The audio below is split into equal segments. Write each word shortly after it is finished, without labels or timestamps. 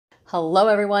Hello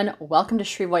everyone, welcome to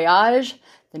CHERI Voyage.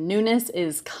 The newness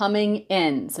is coming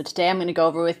in. So today I'm going to go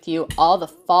over with you all the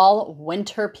fall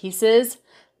winter pieces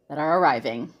that are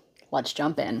arriving. Let's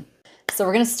jump in. So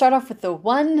we're going to start off with the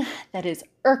one that is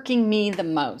irking me the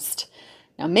most.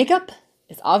 Now makeup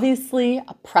is obviously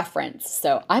a preference.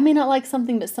 So I may not like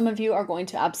something, but some of you are going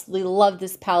to absolutely love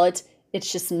this palette.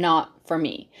 It's just not for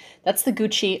me. That's the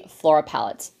Gucci Flora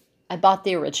palette. I bought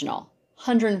the original,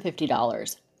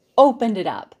 $150, opened it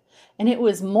up, and it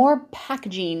was more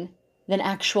packaging than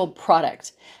actual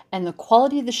product. And the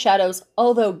quality of the shadows,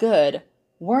 although good,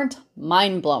 weren't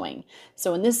mind-blowing.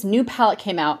 So when this new palette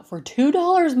came out for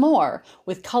 $2 more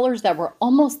with colors that were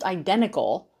almost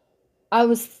identical, I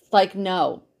was like,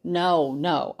 no,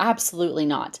 absolutely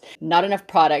not. Not enough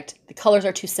product. The colors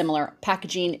are too similar.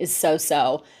 Packaging is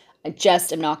so-so. I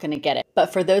just am not going to get it.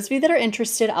 But for those of you that are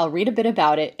interested, I'll read a bit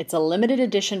about it. It's a limited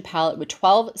edition palette with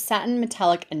 12 satin,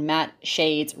 metallic, and matte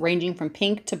shades ranging from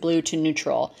pink to blue to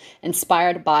neutral,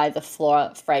 inspired by the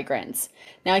Flora fragrance.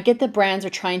 Now I get the brands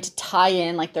are trying to tie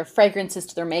in like their fragrances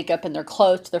to their makeup and their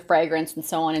clothes to their fragrance and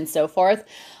so on and so forth,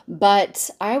 but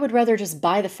I would rather just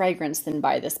buy the fragrance than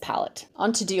buy this palette.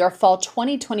 On to Dior Fall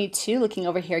 2022, looking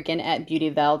over here again at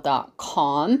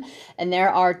beautyvel.com, and there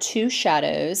are two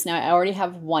shadows. Now I already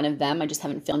have one of them, I just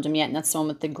haven't filmed them yet, and that's the one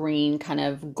with the green kind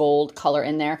of gold color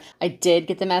in there. I did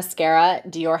get the mascara.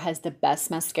 Dior has the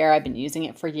best mascara. I've been using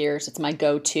it for years. It's my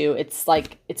go-to. It's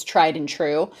like, it's tried and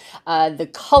true. The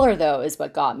color though is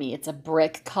what got me. It's a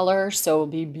brick color, so it'll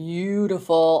be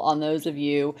beautiful on those of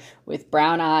you with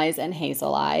brown eyes and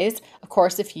hazel eyes. Of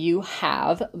course, if you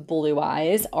have blue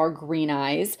eyes or green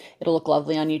eyes, it'll look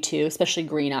lovely on you too, especially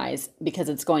green eyes, because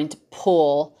it's going to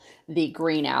pull the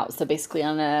green out. So basically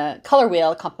on a color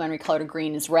wheel, complementary color to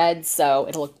green is red, so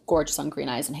it'll look gorgeous on green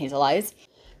eyes and hazel eyes.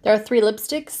 There are three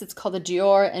lipsticks. It's called the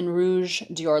Dior and Rouge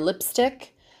Dior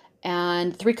lipstick.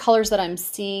 And three colors that I'm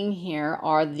seeing here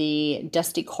are the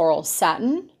Dusty Coral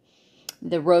Satin,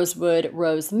 the Rosewood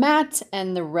Rose Matte,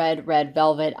 and the Red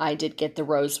Velvet. I did get the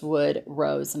Rosewood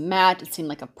Rose Matte. It seemed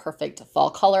like a perfect fall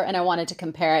color, and I wanted to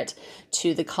compare it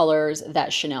to the colors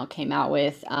that Chanel came out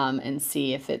with and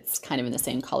see if it's kind of in the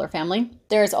same color family.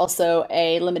 There's also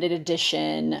a limited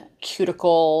edition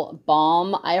cuticle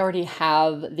balm. I already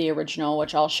have the original,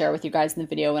 which I'll share with you guys in the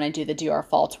video when I do the Dior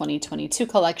Fall 2022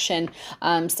 collection.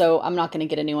 So I'm not going to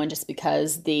get a new one just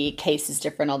because the case is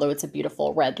different, although it's a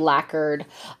beautiful red lacquered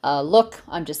look.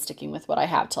 I'm just sticking with what I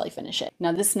have till I finish it.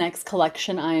 Now this next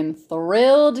collection I am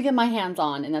thrilled to get my hands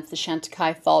on, and that's the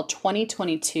Chantecaille Fall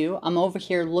 2022. I'm over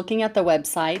here looking at the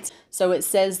website. So it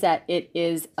says that it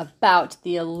is about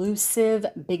the elusive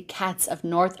big cats of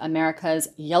North America's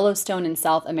Yellowstone and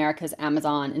South America's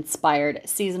Amazon inspired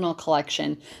seasonal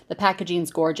collection. The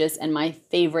packaging's gorgeous, and my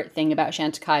favorite thing about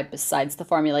Chantecaille, besides the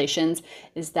formulations,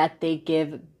 is that they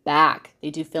give back.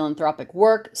 They do philanthropic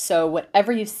work, so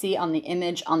whatever you see on the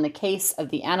image on the case of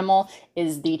the animal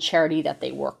is the charity that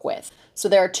they work with. So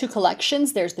there are two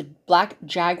collections. There's the Black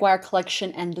Jaguar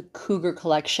collection and the Cougar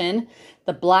collection.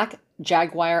 The Black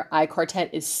Jaguar Eye Quartet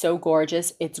is so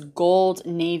gorgeous. It's gold,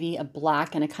 navy, a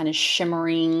black, and a kind of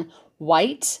shimmering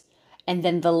white. And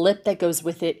then the lip that goes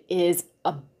with it is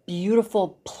a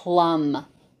beautiful plum.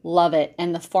 Love it.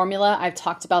 And the formula, I've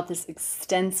talked about this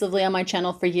extensively on my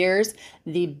channel for years.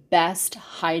 The best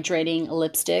hydrating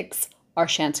lipsticks are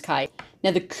Chantecaille.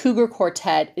 Now the Cougar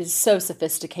Quartet is so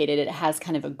sophisticated. It has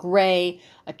kind of a gray,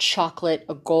 a chocolate,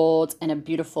 a gold, and a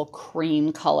beautiful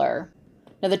cream color.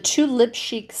 Now the two lip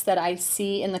cheeks that I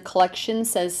see in the collection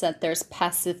says that there's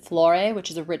Passiflore, which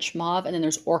is a rich mauve, and then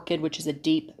there's Orchid, which is a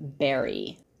deep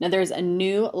berry. Now there's a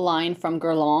new line from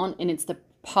Guerlain, and it's the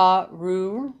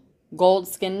Parure Gold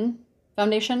Skin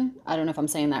Foundation. I don't know if I'm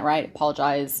saying that right.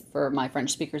 Apologize for my French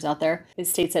speakers out there. It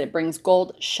states that it brings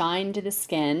gold shine to the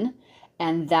skin,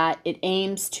 and that it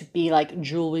aims to be like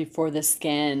jewelry for the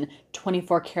skin,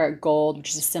 24 karat gold,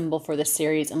 which is a symbol for the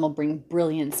series, and will bring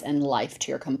brilliance and life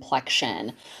to your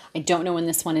complexion. I don't know when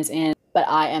this one is in, but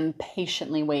I am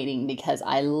patiently waiting because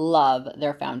I love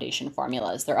their foundation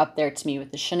formulas. They're up there to me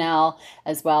with the Chanel,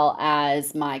 as well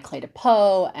as my Clé de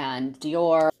Peau and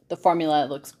Dior. The formula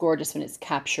looks gorgeous when it's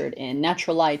captured in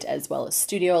natural light as well as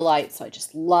studio light. So I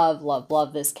just love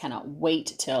this. Cannot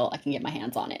wait till I can get my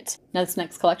hands on it. Now this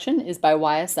next collection is by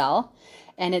YSL,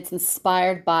 and it's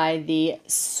inspired by the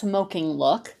smoking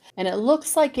look. And it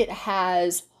looks like it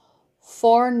has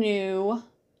 4 new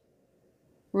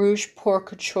Rouge Pour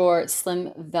Couture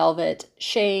Slim Velvet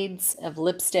shades of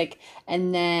lipstick,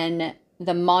 and then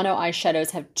the mono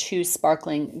eyeshadows have 2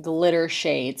 sparkling glitter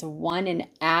shades, one in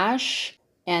ash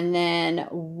and then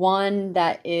one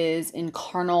that is in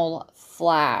carnal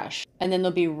Flash. And then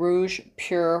there'll be Rouge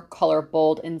Pure Color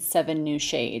Bold in 7 new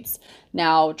shades.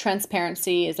 Now,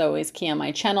 transparency is always key on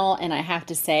my channel, and I have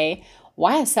to say,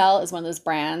 YSL is one of those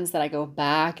brands that I go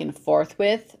back and forth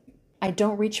with. I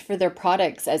don't reach for their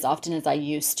products as often as I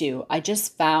used to. I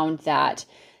just found that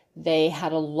they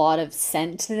had a lot of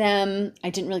scent to them. I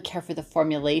didn't really care for the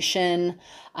formulation.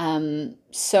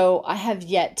 So I have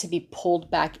yet to be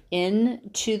pulled back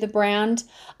into the brand.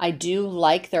 I do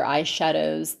like their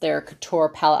eyeshadows. Their Couture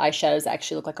palette eyeshadows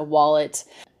actually look like a wallet.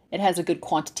 It has a good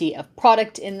quantity of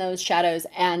product in those shadows,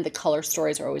 and the color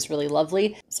stories are always really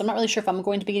lovely. So I'm not really sure if I'm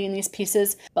going to be getting these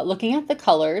pieces, but looking at the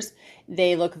colors,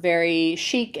 they look very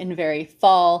chic and very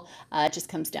fall. It just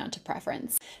comes down to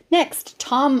preference. Next,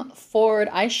 Tom Ford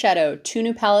eyeshadow, 2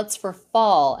 new palettes for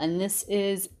fall, and this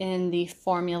is in the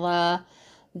formula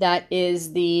that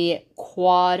is the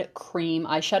Quad Cream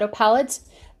eyeshadow palette.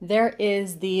 There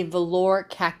is the Velour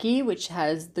Khaki, which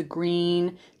has the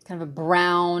green, kind of a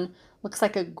brown, looks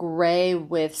like a gray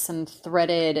with some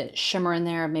threaded shimmer in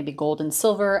there, maybe gold and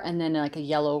silver, and then like a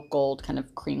yellow gold kind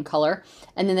of cream color.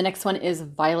 And then the next one is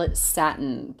Violet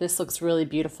Satin. This looks really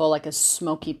beautiful, like a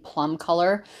smoky plum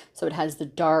color. So it has the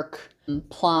dark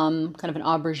plum, kind of an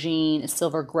aubergine, a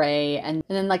silver gray, and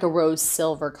then like a rose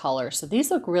silver color. So these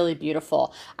look really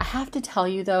beautiful. I have to tell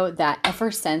you though that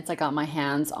ever since I got my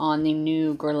hands on the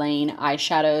new Guerlain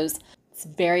eyeshadows, it's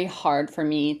very hard for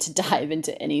me to dive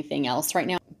into anything else right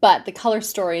now. But the color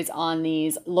stories on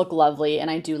these look lovely,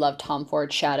 and I do love Tom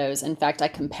Ford shadows. In fact, I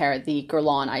compare the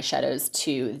Guerlain eyeshadows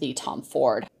to the Tom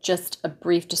Ford. Just a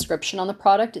brief description on the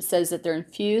product. It says that they're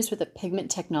infused with a pigment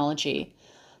technology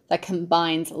that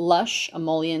combines lush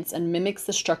emollients and mimics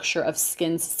the structure of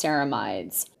skin's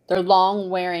ceramides. They're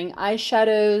long-wearing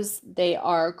eyeshadows. They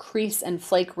are crease and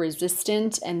flake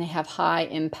resistant, and they have high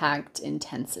impact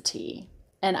intensity.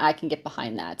 And I can get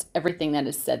behind that. Everything that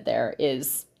is said there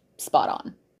is spot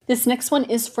on. This next one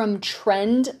is from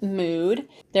Trend Mood.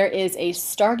 There is a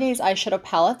Stargaze eyeshadow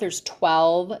palette. There's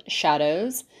 12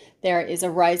 shadows. There is a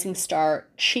Rising Star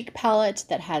cheek palette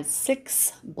that has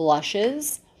 6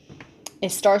 blushes, a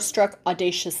Starstruck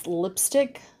Audacious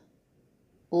lipstick,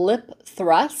 lip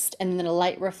thrust, and then a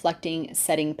light reflecting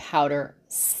setting powder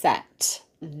set.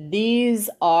 These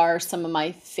are some of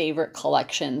my favorite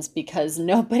collections because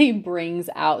nobody brings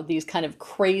out these kind of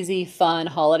crazy fun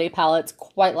holiday palettes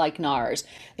quite like Nars.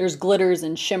 There's glitters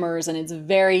and shimmers, and it's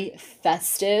very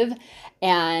festive,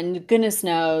 and goodness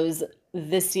knows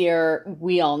this year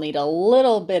we all need a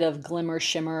little bit of glimmer,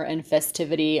 shimmer, and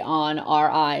festivity on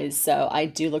our eyes. So I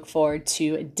do look forward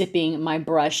to dipping my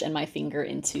brush and my finger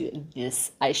into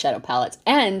this eyeshadow palette,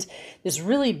 and this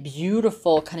really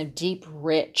beautiful kind of deep,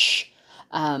 rich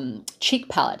cheek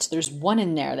palette. There's one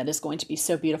in there that is going to be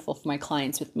so beautiful for my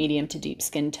clients with medium to deep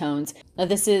skin tones. Now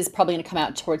this is probably going to come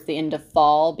out towards the end of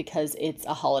fall because it's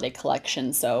a holiday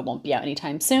collection, so it won't be out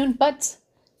anytime soon, but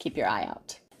keep your eye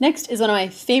out. Next is one of my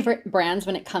favorite brands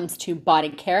when it comes to body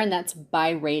care, and that's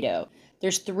Byredo.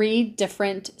 There's 3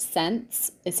 different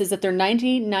scents. It says that they're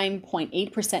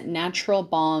 99.8% natural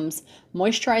balms,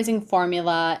 moisturizing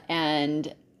formula,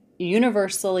 and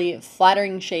universally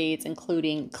flattering shades,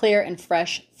 including clear and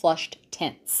fresh flushed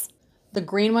tints. The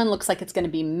green one looks like it's going to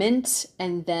be mint,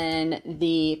 and then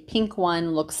the pink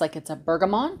one looks like it's a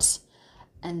bergamot,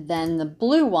 and then the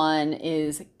blue one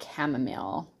is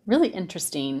chamomile. Really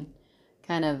interesting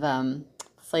kind of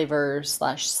flavors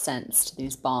 / scents to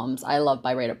these balms. I love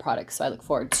Byredo products, so I look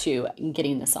forward to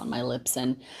getting this on my lips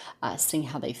and seeing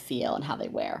how they feel and how they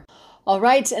wear. All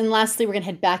right, and lastly, we're going to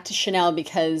head back to Chanel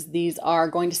because these are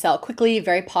going to sell quickly,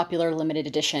 very popular limited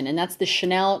edition, and that's the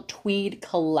Chanel Tweed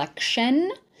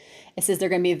collection. It says they're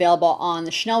going to be available on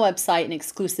the Chanel website and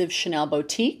exclusive Chanel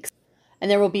boutiques, and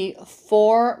there will be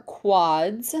 4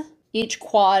 quads. Each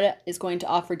quad is going to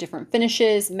offer different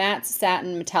finishes: matte,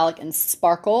 satin, metallic, and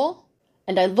sparkle.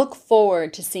 And I look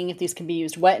forward to seeing if these can be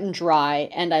used wet and dry,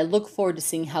 and I look forward to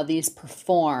seeing how these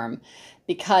perform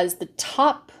because the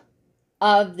top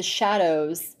of the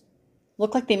shadows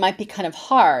look like they might be kind of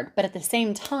hard, but at the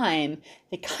same time,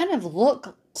 they kind of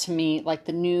look to me like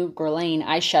the new Guerlain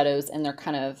eyeshadows and their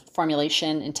kind of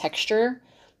formulation and texture,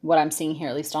 what I'm seeing here,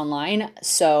 at least online.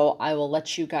 So I will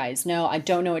let you guys know. I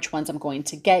don't know which ones I'm going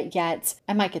to get yet.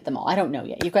 I might get them all. I don't know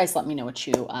yet. You guys let me know what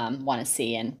you want to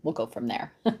see, and we'll go from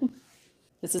there.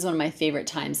 This is one of my favorite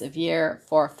times of year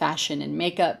for fashion and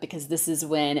makeup because this is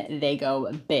when they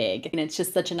go big. And it's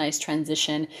just such a nice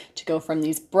transition to go from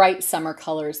these bright summer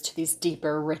colors to these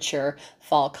deeper, richer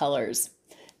fall colors.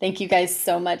 Thank you guys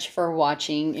so much for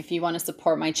watching. If you want to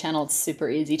support my channel, it's super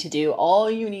easy to do. All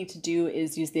you need to do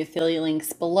is use the affiliate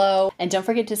links below. And don't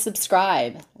forget to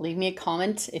subscribe. Leave me a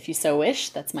comment if you so wish.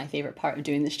 That's my favorite part of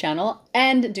doing this channel.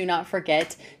 And do not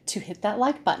forget to hit that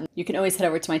like button. You can always head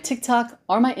over to my TikTok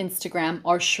or my Instagram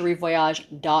or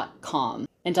CHERIVOYAGE.com.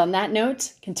 And on that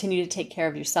note, continue to take care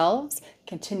of yourselves,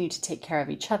 continue to take care of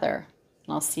each other.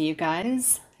 And I'll see you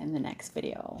guys in the next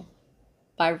video.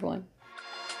 Bye, everyone.